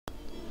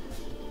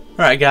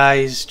Alright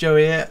guys, Joe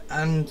here,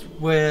 and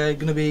we're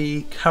going to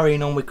be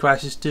carrying on with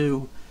Crysis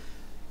 2.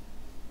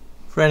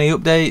 For any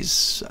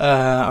updates,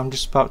 I'm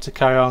just about to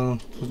carry on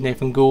with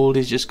Nathan Gould.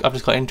 I've just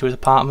got into his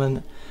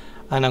apartment,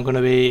 and I'm going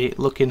to be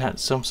looking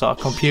at some sort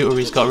of computer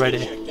he's got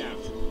ready.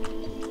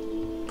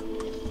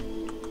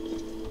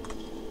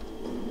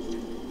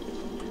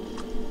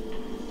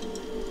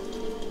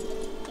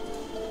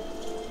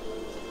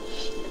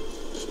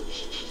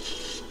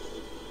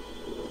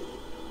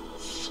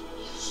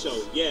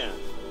 So yeah,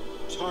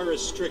 Tara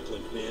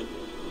Strickland, man.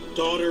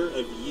 Daughter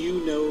of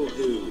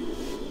you-know-who.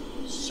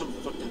 Some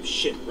fucked up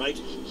shit, right?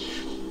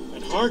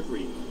 And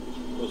Hargreave,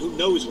 well, who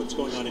knows what's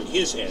going on in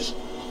his head.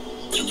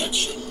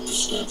 Connection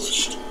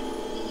established.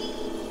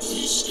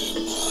 Please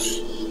stand by.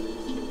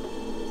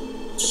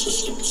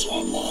 Systems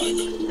online.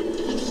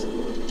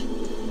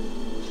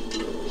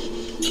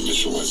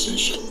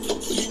 Initialization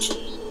complete.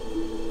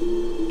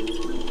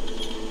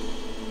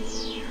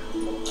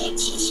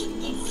 Accessing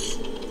memory.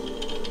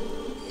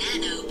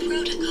 Nano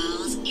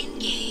protocols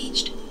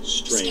engaged.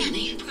 Strange.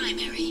 Scanning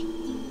primary.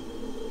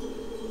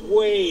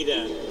 Wait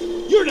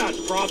you're not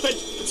Prophet!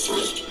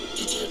 Threat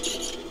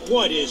detected.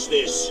 What is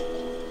this?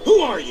 Who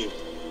are you?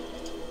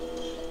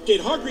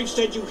 Did Hargreave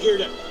send you here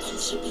to...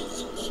 Unzipping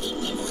embedded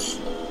memory.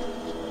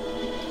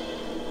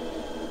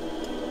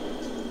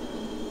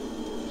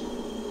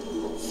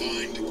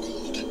 Find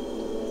gold.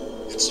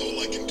 It's all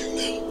I can do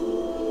now.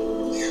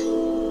 You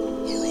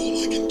are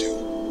all I can do.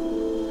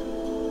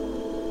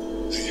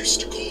 They used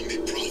to call me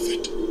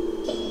Prophet.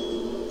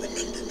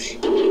 Remember me?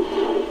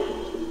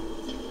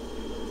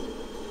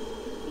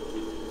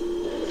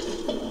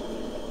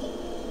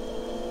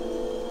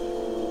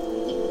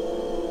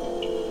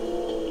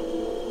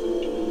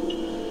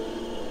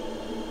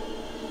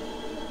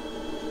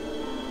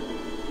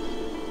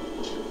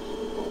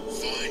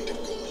 Find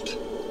gold.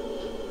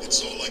 It's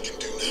all I can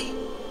do now.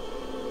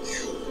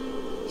 You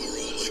are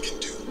all I can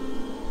do.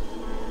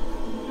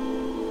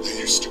 They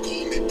used to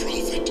call me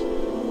Prophet.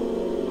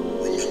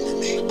 Remember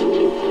me?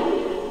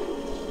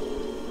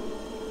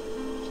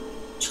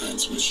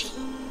 Transmission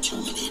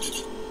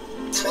terminated.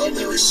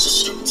 Primary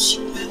systems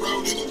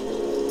rerouted.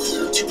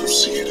 Clear to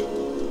proceed.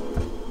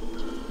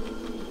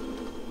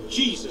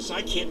 Jesus,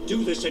 I can't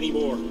do this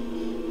anymore.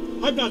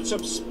 I'm not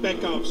some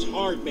Spec Ops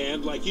hard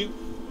man like you...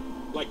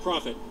 like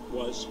Prophet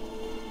was.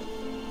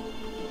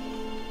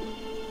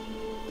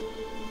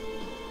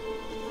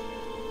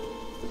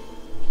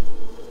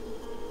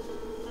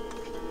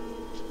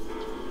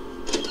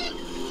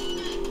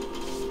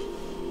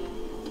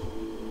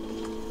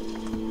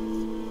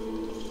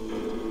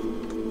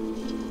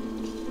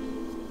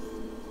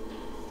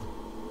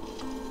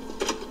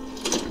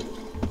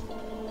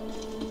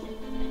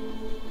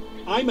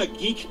 I'm a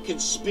geek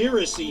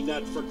conspiracy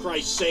nut, for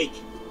Christ's sake.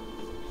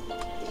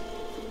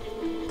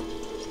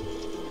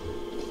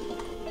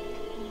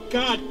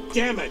 God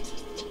damn it!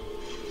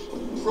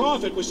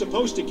 Prophet was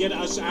supposed to get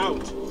us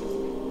out.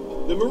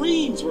 The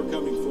Marines were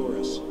coming for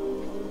us.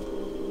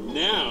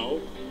 Now...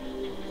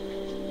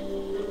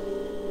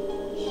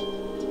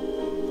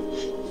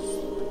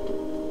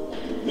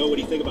 Know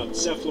anything about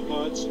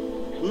cephalopods?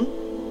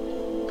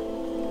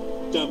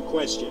 Dumb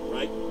question,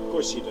 right? Of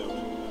course you don't.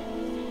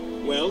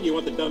 Well, you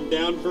want the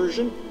dumbed-down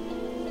version?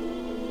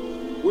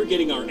 We're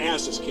getting our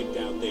asses kicked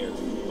out there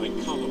by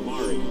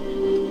calamari.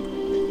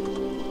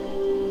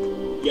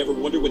 You ever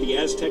wonder what the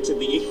Aztecs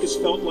and the Incas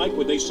felt like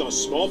when they saw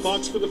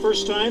smallpox for the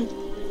first time?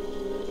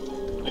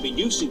 I mean,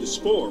 you've seen the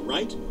spore,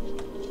 right?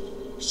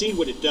 Seen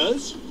what it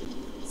does?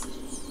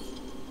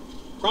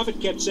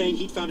 Prophet kept saying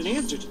he'd found an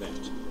answer to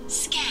that.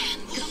 Scan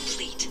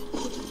complete.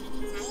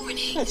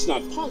 Warning. That's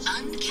not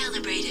possible.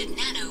 Uncalibrated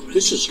nanoroutines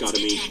This has gotta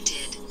be-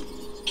 detected.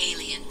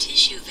 Alien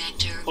tissue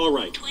vector. All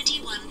right.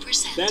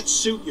 21%. That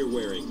suit you're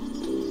wearing,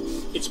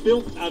 it's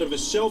built out of a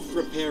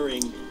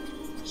self-repairing,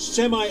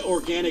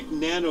 semi-organic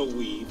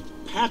nanoweave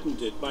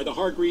patented by the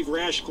Hargreave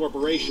Rash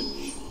Corporation.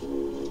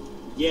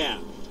 Yeah,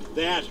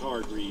 that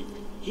Hargreave.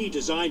 He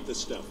designed the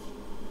stuff.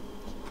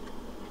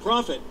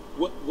 Prophet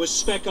was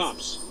Spec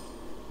Ops.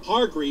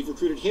 Hargreave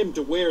recruited him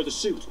to wear the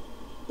suit,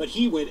 but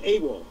he went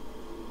AWOL.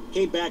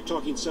 Came back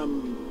talking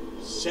some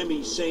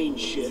semi-sane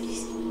shit,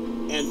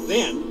 and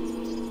then...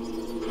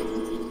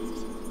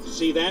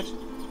 See that?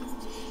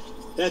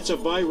 That's a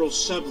viral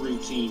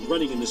subroutine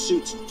running in the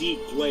suit's deep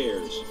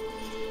layers.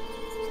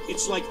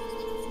 It's like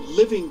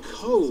living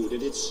code,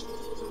 and it's...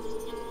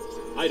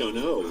 I don't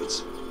know,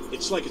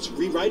 it's like it's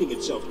rewriting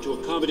itself to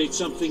accommodate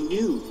something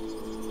new.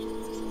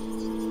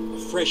 A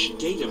fresh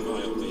data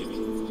file, maybe.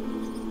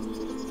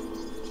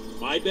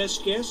 My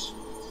best guess?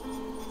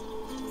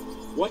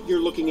 What you're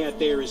looking at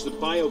there is the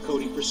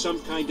biocoding for some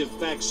kind of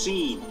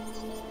vaccine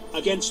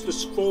against the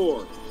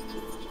spore.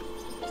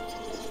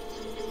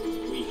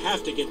 We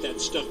have to get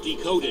that stuff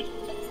decoded.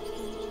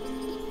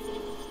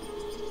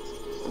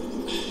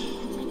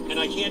 And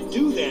I can't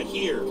do that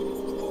here.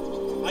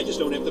 I just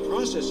don't have the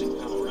processing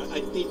power.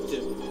 I need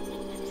to...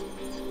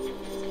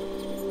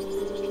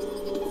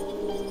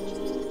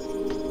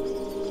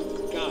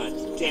 God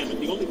damn it.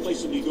 The only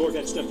place in New York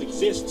that stuff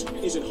exists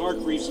is in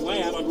Hargreaves'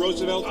 lab on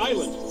Roosevelt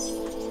Island.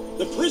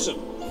 The Prism.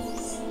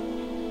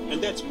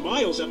 And that's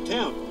miles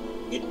uptown.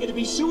 It'd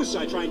be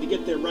suicide trying to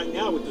get there right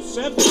now with the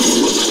 7.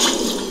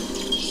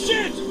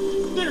 Shit!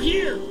 They're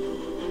here!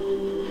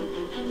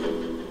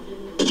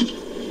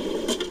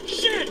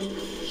 Shit!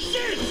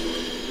 Shit!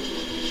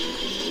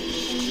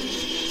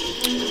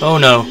 Oh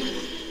no.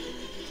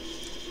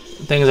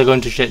 Things are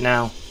going to shit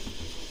now.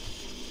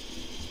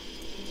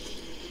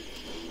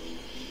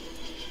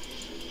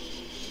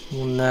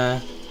 One there.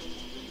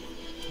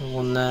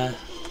 One there.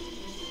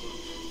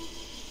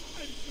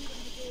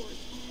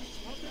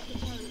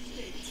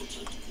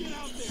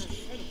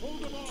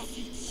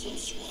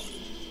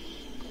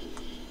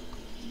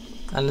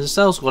 And there's a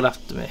cell squad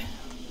after me.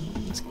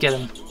 Let's get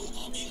him.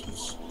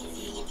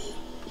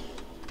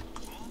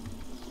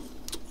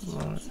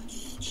 Right.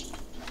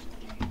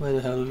 Where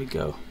the hell do we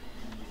go?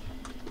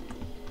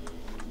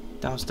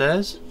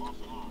 Downstairs?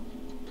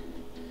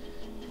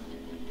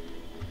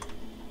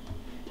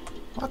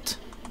 What?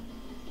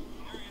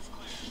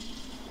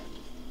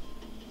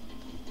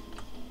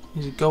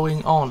 Is it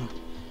going on?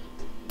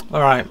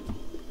 Alright.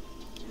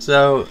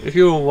 So, if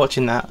you were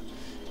watching that,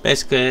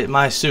 basically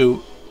my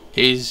suit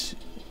is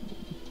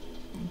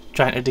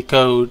trying to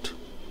decode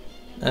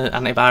an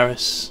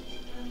antivirus,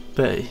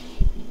 but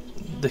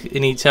he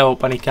needs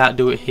help and he can't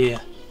do it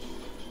here.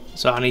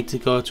 So I need to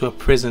go to a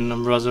prison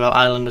on Roosevelt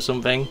Island or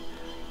something.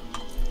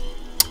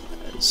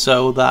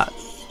 So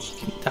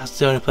that's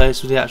the only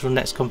place where the actual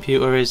next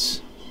computer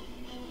is.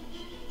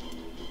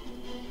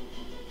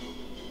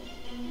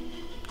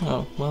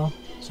 Oh, well,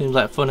 seems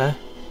like fun, eh?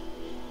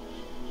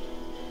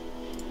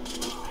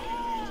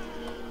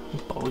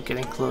 But we're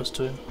getting close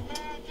to him.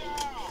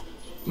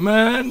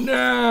 Man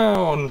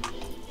down!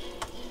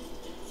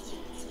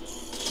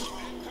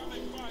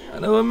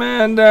 Another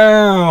man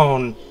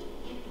down!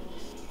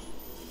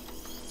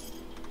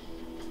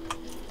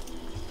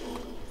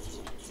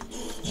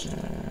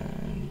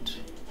 And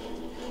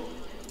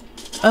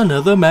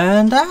another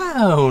man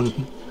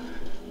down!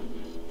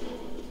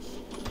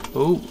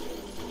 Oh.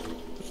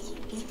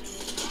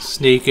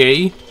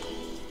 Sneaky.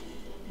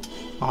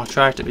 I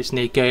tried to be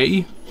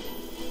sneaky.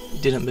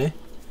 Didn't be.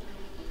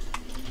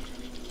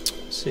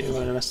 Let's see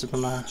where the rest of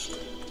them are.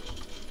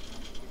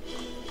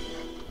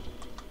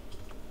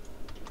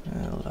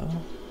 Hello.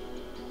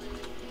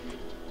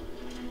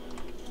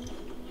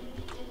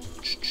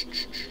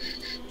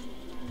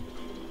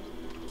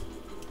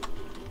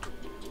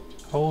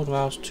 Hold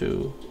mouse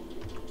 2.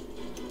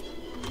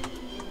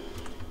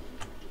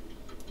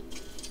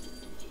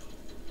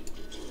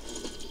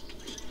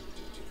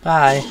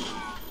 Bye.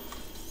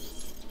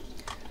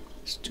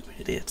 Stupid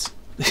idiots.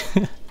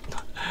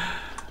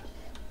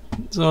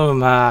 Some of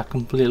them are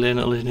completely and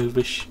utterly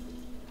noobish.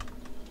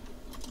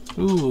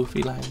 Ooh,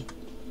 feline.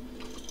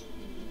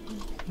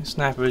 The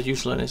sniper is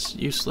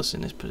useless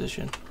in this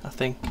position, I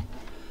think.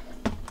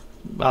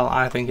 Well,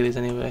 I think it is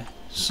anyway.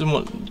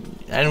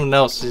 Anyone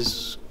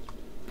else's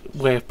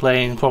way of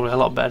playing is probably a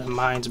lot better than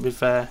mine, to be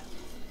fair.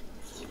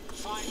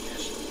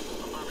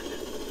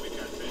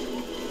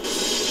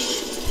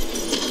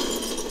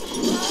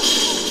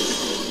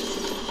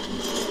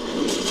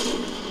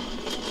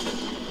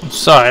 I'm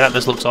sorry, that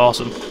just looks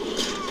awesome.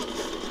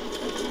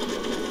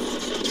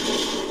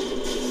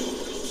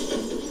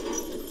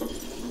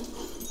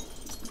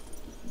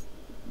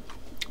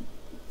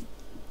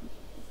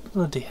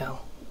 Bloody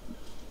hell.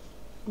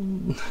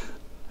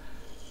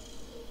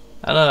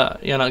 I know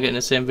you're not getting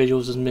the same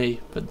visuals as me,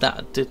 but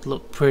that did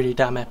look pretty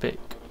damn epic.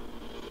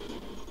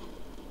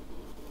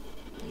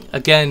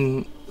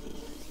 Again,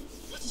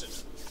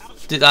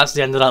 that's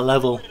the end of that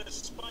level.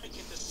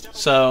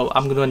 So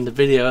I'm going to end the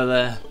video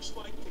there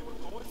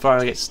before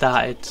I get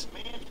started.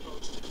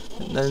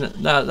 And then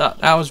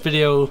that was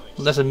video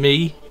less of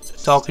me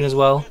talking as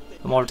well.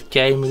 More of the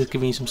game, just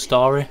giving you some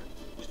story.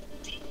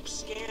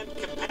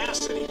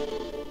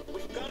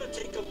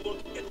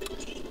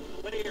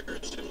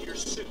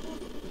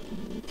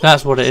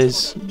 That's what it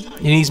is.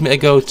 He needs me to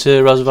go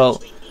to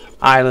Roosevelt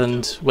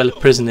Island, where the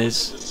prison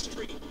is.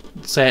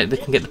 Say they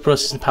can get the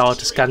processing power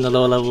to scan the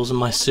lower levels of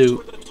my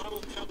suit.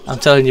 I'm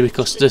telling you,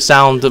 because the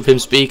sound of him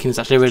speaking is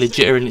actually really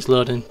jittery and it's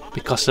loading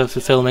because of the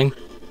filming.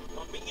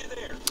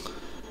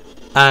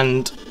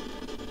 And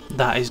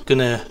that is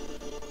gonna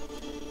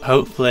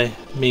hopefully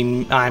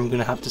mean I'm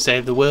gonna have to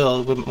save the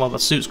world. Well, my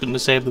suit's gonna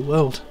save the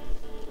world.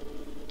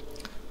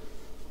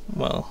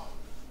 Well,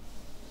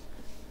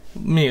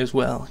 me as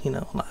well, you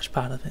know, that's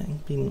part of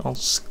it, being all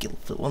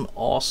skillful and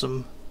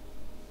awesome,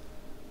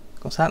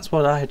 because that's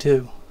what I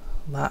do.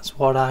 That's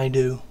what I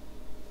do.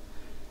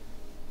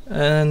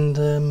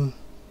 And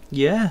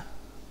yeah,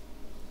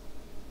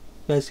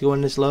 basically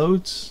when this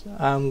loads,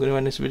 I'm going to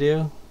end this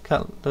video.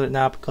 Can't do it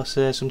now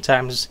because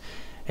sometimes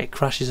it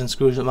crashes and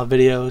screws up my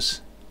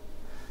videos,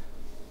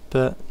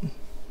 but I'm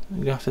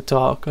going to have to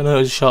talk. I know it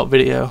was a short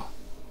video,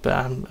 but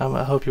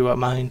I hope you won't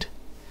mind.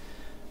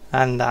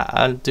 And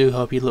I do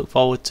hope you look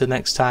forward to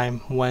next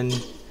time when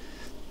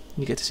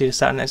you get to see the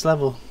start of the next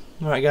level.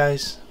 Alright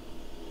guys,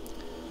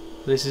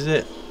 this is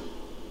it.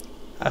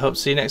 I hope to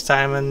see you next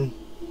time, and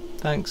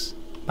thanks.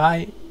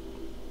 Bye.